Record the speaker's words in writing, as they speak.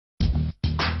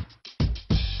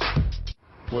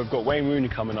We've got Wayne Rooney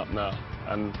coming up now,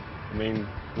 and I mean,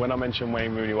 when I mention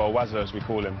Wayne Rooney, well, Wazza as we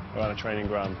call him, around the training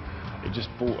ground, it just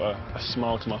brought a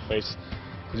smile to my face,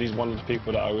 because he's one of the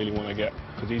people that I really want to get,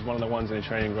 because he's one of the ones in the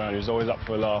training ground who's always up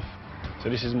for a laugh. So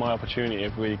this is my opportunity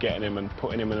of really getting him and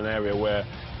putting him in an area where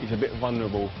he's a bit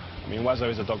vulnerable. I mean,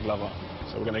 Wazza is a dog lover,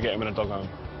 so we're going to get him in a dog home.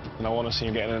 And I want to see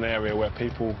him get in an area where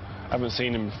people haven't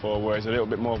seen him before, where he's a little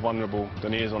bit more vulnerable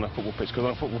than he is on a football pitch, because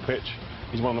on a football pitch,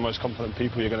 he's one of the most confident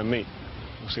people you're going to meet.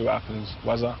 We'll see what happens.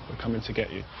 Wazza, we're coming to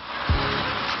get you.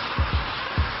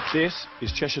 This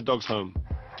is Cheshire Dogs Home,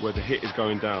 where the hit is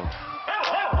going down.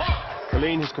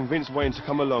 Colleen has convinced Wayne to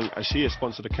come along as she has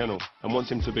sponsored a kennel and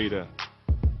wants him to be there.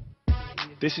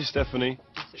 This is Stephanie.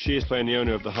 She is playing the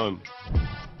owner of the home.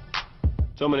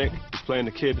 Dominic is playing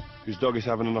the kid whose dog is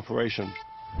having an operation.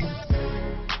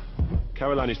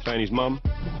 Caroline is playing his mum.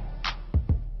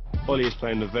 Ollie is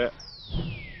playing the vet.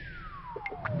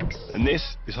 And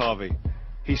this is Harvey.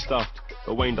 He's stuffed,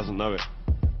 but Wayne doesn't know it.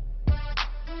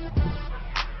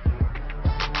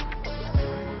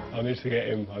 I need to get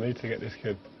him. I need to get this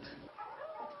kid.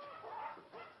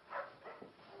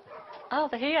 Oh,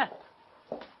 they're here.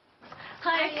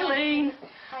 Hi, Colleen.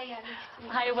 Hiya.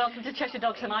 Hiya, welcome to Cheshire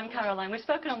Dogs, and I'm Caroline. We've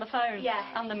spoken on the phone. Yeah.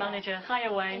 I'm the manager.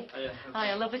 Hiya, Wayne. Hiya.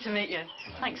 Hiya, lovely to meet you.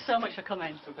 Thanks so much for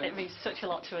coming. It means such a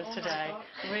lot to us today.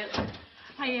 Really.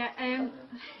 Hiya,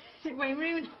 is it Wayne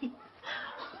Rooney?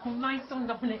 Oh, my son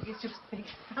Dominic is just a big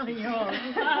fan of yours.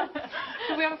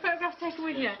 Can we have a photograph taken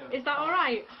with you? Is that all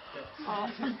right? Oh,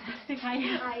 fantastic.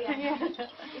 Hiya. Hiya.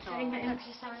 It's very much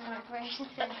just having an operation.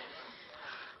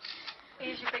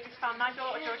 He's your biggest fan. My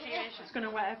daughter Georgina is just going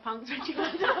to wear her pants when she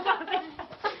goes out.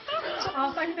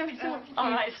 Oh, thanks so much.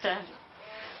 All right, Steph.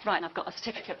 Right, and I've got a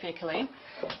certificate for you, Colleen,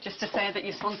 just to say that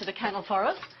you sponsored a kennel for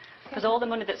us. Because all the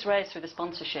money that's raised through the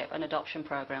sponsorship and adoption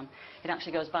programme, it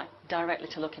actually goes back directly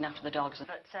to looking after the dogs.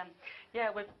 But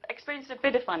yeah, we've experienced a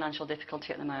bit of financial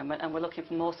difficulty at the moment, and we're looking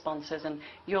for more sponsors. And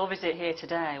your visit here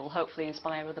today will hopefully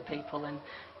inspire other people, and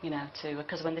you know,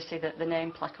 because when they see the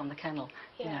name plaque on the kennel,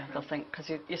 you know, they'll think, because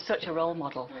you're such a role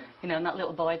model, you know. And that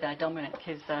little boy there, Dominic,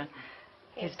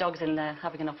 his dog's in there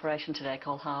having an operation today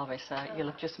called Harvey, so you'll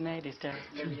have just made his day.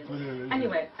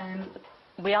 Anyway.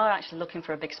 We are actually looking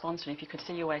for a big sponsor, and if you could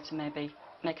see your way to maybe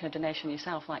making a donation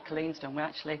yourself, like Colleen's done.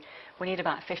 We need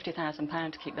about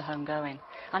 £50,000 to keep the home going.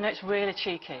 I know it's really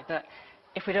cheeky, but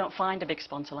if we don't find a big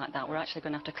sponsor like that, we're actually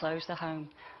going to have to close the home.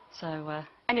 So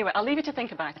anyway, I'll leave you to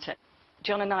think about it.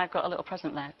 John and I have got a little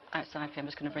present there outside for you. I'm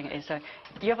just going to bring it in. So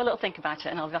you have a little think about it,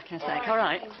 and I'll be back in a sec. All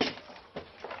right?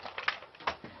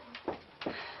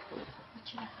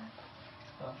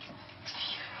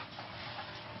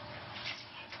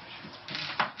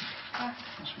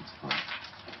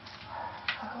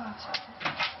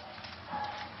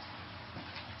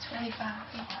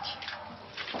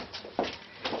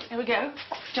 Here we go.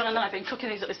 John and I have been cooking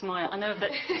these up this morning. I know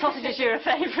that sausages are your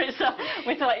favourite, so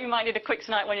we thought you might need a quick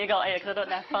snack when you got here, because I don't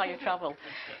know how far you travel.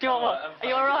 Do you want one? Are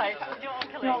you all right? Do you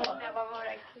want one, Colleen? No, I'm all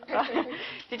right. Right.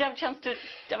 Did you have a chance to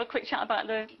have a quick chat about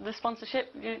the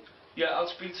sponsorship? Yeah, I'll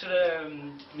speak to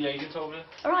the agent over there.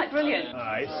 All right, brilliant.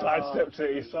 He sidestepped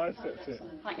it, he sidestepped it.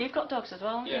 Right, you've got dogs as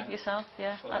well, Yeah. yourself?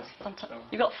 Yeah, that's fantastic.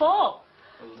 You've got 4? Oh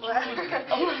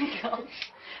my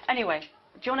gosh. Anyway,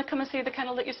 do you want to come and see the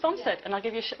kennel that you sponsored? And I'll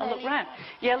give you a look round.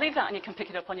 Yeah, leave that and you can pick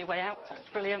it up on your way out.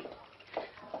 Brilliant.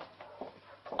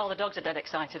 All the dogs are dead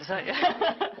excited, aren't you?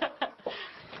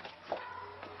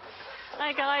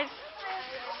 Hi guys.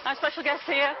 Our special guest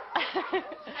here.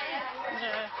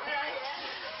 Yeah.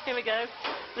 Here we go.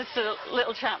 This is a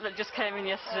little chap that just came in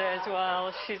yesterday as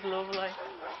well. She's lovely.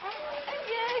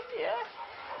 Yeah.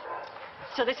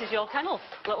 So this is your kennel.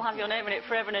 It'll have your name in it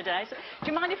forever and a day. So, do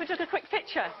you mind if we took a quick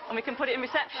picture and we can put it in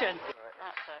reception?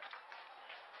 That's it.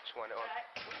 Just wind it on.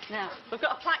 Now, we've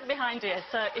got a plaque behind here,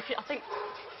 so if you, I think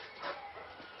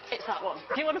it's that one.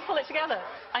 Do you want to pull it together?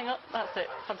 Hang on, that's it.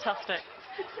 Fantastic.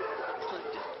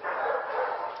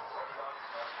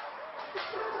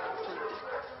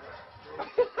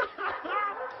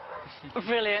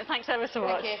 Brilliant. Thanks ever so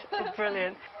much.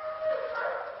 Brilliant.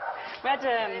 We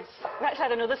actually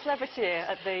had another celebrity here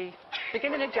at the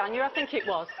beginning of January, I think it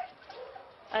was.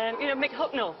 You know, Mick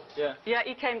Hucknall? Yeah. Yeah,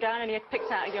 he came down and he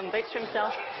picked out a young bitch for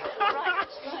himself. Right.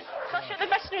 Especially at the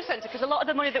veterinary centre, because a lot of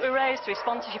the money that we raise through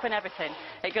sponsorship and everything,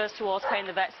 it goes towards paying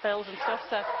the vet's bills and stuff.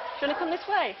 So, do you want to come this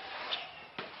way?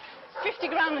 50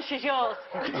 grand, she's yours.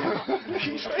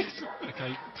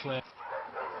 Okay, Claire.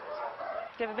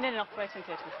 Have you ever been in an operating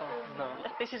theatre before? No.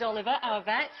 This is Oliver, our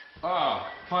vet. Ah,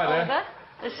 hi there. Oliver,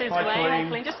 this is Hi, Wayne.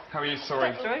 Colleen. Just how are you?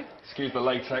 Sorry. step through. Excuse the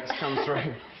latex, come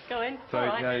through. Go in. So, All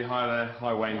right. yeah, hi there.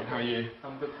 Hi, Wayne. How are you?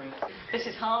 I'm good, thanks. This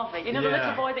is Harvey. You know the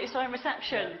Yeah. little boy that you saw in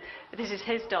reception? This is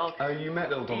his dog. Oh, you met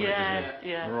little Dominic, Yeah, did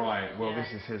you? yeah. Right, well, Yeah.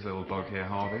 this is his little dog here,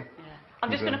 Harvey. Yeah.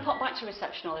 I'm just He's, going to pop back to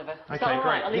reception, Oliver. Is Okay, that all right?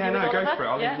 great. I'll leave Yeah, you no, with go Oliver? for it.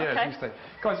 I'll leave, okay. you stay.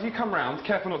 Guys, you come round.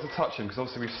 Careful not to touch him, because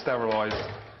obviously we've sterilised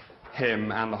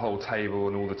him and the whole table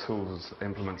and all the tools,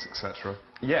 implements, etc.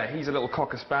 Yeah, he's a little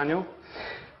Cocker Spaniel,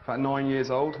 about 9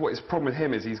 years old. What his problem with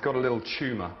him is he's got a little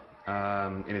tumour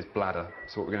in his bladder.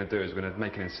 So what we're going to do is we're going to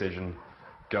make an incision,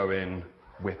 go in,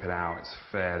 whip it out. It's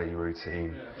fairly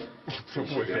routine. Yeah.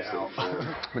 Whip it out.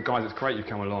 But guys, it's great you've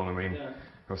come along. I mean,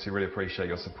 obviously really appreciate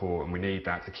your support, and we need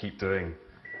that to keep doing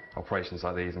operations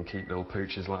like these and keep little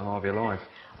pooches like Harvey alive.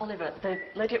 Oliver, the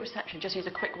lady at reception just needs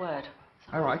a quick word.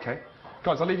 All right, okay.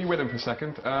 Guys, I'll leave you with him for a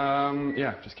second.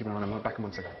 Yeah, just keep an eye on him. I'll be back in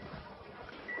 1 second.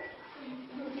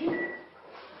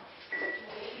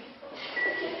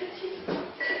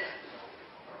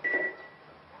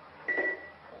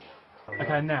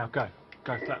 Okay, now go.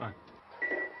 Go, flatline.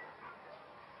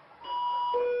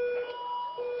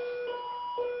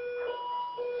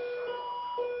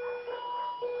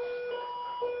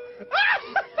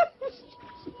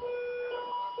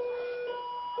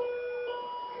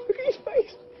 Look at his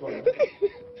face.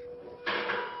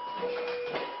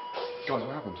 Guys, what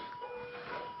happened? Oh,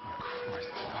 Christ.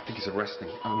 I think he's arresting.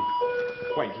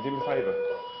 Wayne, can you do me a favour?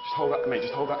 Just hold that, mate,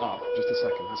 just hold that up. Just a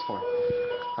second, that's fine.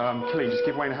 Colleen, just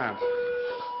give Wayne a hand.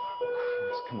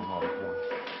 Christ, come on, Harvey. 1,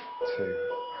 2, 3,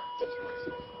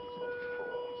 4.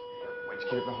 Wayne, just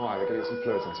keep it behind. We're going to get some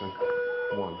fluids next one.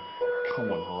 1.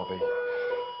 Come on, Harvey.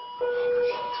 Oh,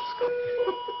 Jesus Christ.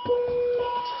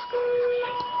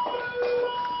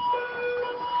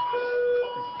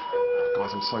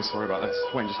 Guys, I'm so sorry about this.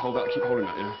 Wayne, just hold that. Keep holding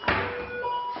that, yeah?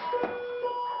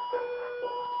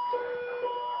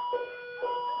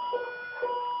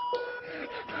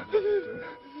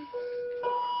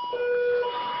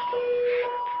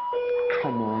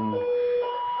 Come on.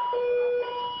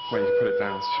 Wait, you can put it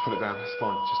down. Just put it down. It's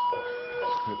fine. Just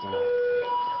put it down.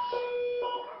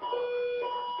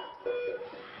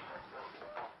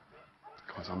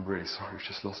 Guys, I'm really sorry. We've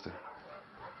just lost him.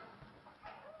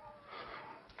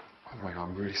 Oh, Wayne,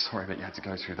 I'm really sorry that you had to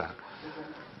go through that.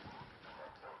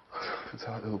 It's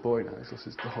our little boy now. He's lost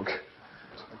his dog.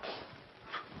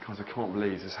 Guys, I can't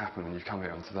believe this happened and you've come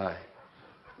here on today.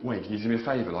 Wayne, can you do me a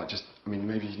favour? Like, just, I mean,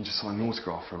 maybe you can just sign an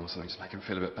autograph for him or something, just make him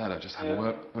feel a bit better. Just have a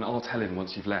word. I mean, I'll tell him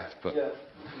once you've left, but if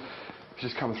you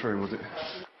just come through and we'll do.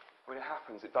 When it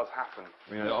happens, it does happen.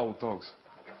 You know, old dogs.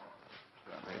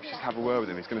 If you just have a word with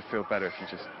him, he's going to feel better if you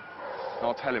just.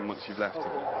 I'll tell him once you've left him.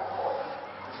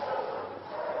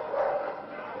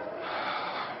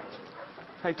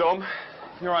 Hey, Dom.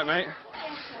 You all right, mate?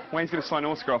 Wayne's going to sign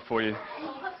an autograph for you.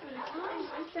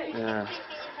 Yeah.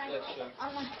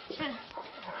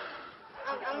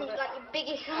 I'm like your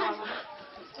biggest fan.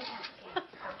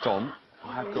 Dom,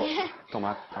 I've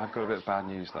got a bit of bad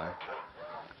news though.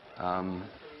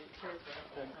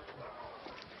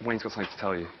 Wayne's got something to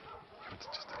tell you.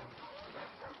 Just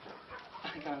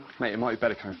tell him. Mate, it might be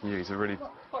better coming from you. He's a really.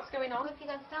 What's going on? What have you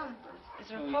guys done? Is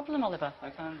there a problem, Oliver? I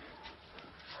can't.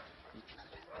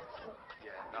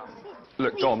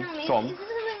 Look, Please Dom. tell me, Dom. is this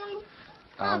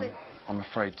something wrong? I'm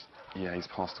afraid. Yeah, he's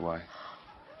passed away.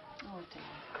 Oh, dear.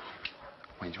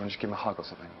 Wayne, do you want to just give him a hug or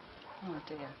something? Oh,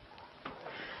 dear.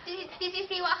 Did you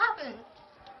see what happened?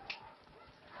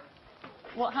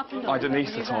 What happened, I Oliver? Were you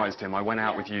anaesthetised him. I went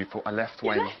out with you. I left You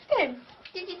Wayne. left him.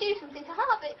 Did you do something to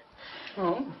Harvey?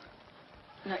 No,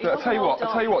 he Look, was I'll tell you an what. old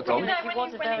I'll tell you what, dog. Dom. He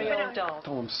was a very old dog.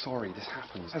 Dom, I'm sorry. This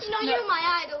happens. No, you're my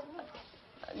idol.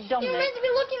 You're Dominic, meant to be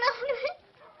looking after me.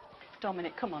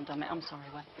 Dominic, come on, Dominic. I'm sorry,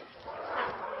 Wayne.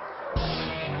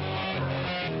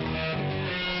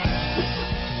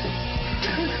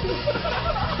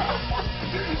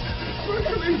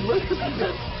 Look at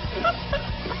him.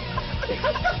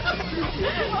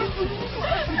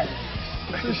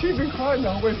 She's been crying the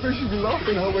whole way through. She's been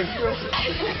laughing the whole way through.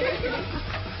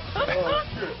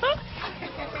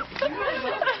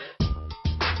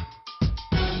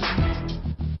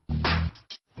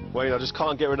 Wayne, I just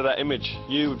can't get rid of that image.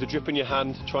 You with the drip in your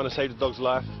hand, trying to save the dog's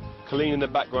life. Colleen in the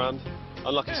background.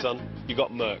 Unlucky son, you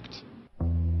got murked.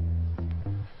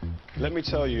 Let me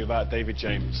tell you about David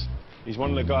James. He's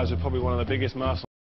one of the guys with probably one of the biggest mouths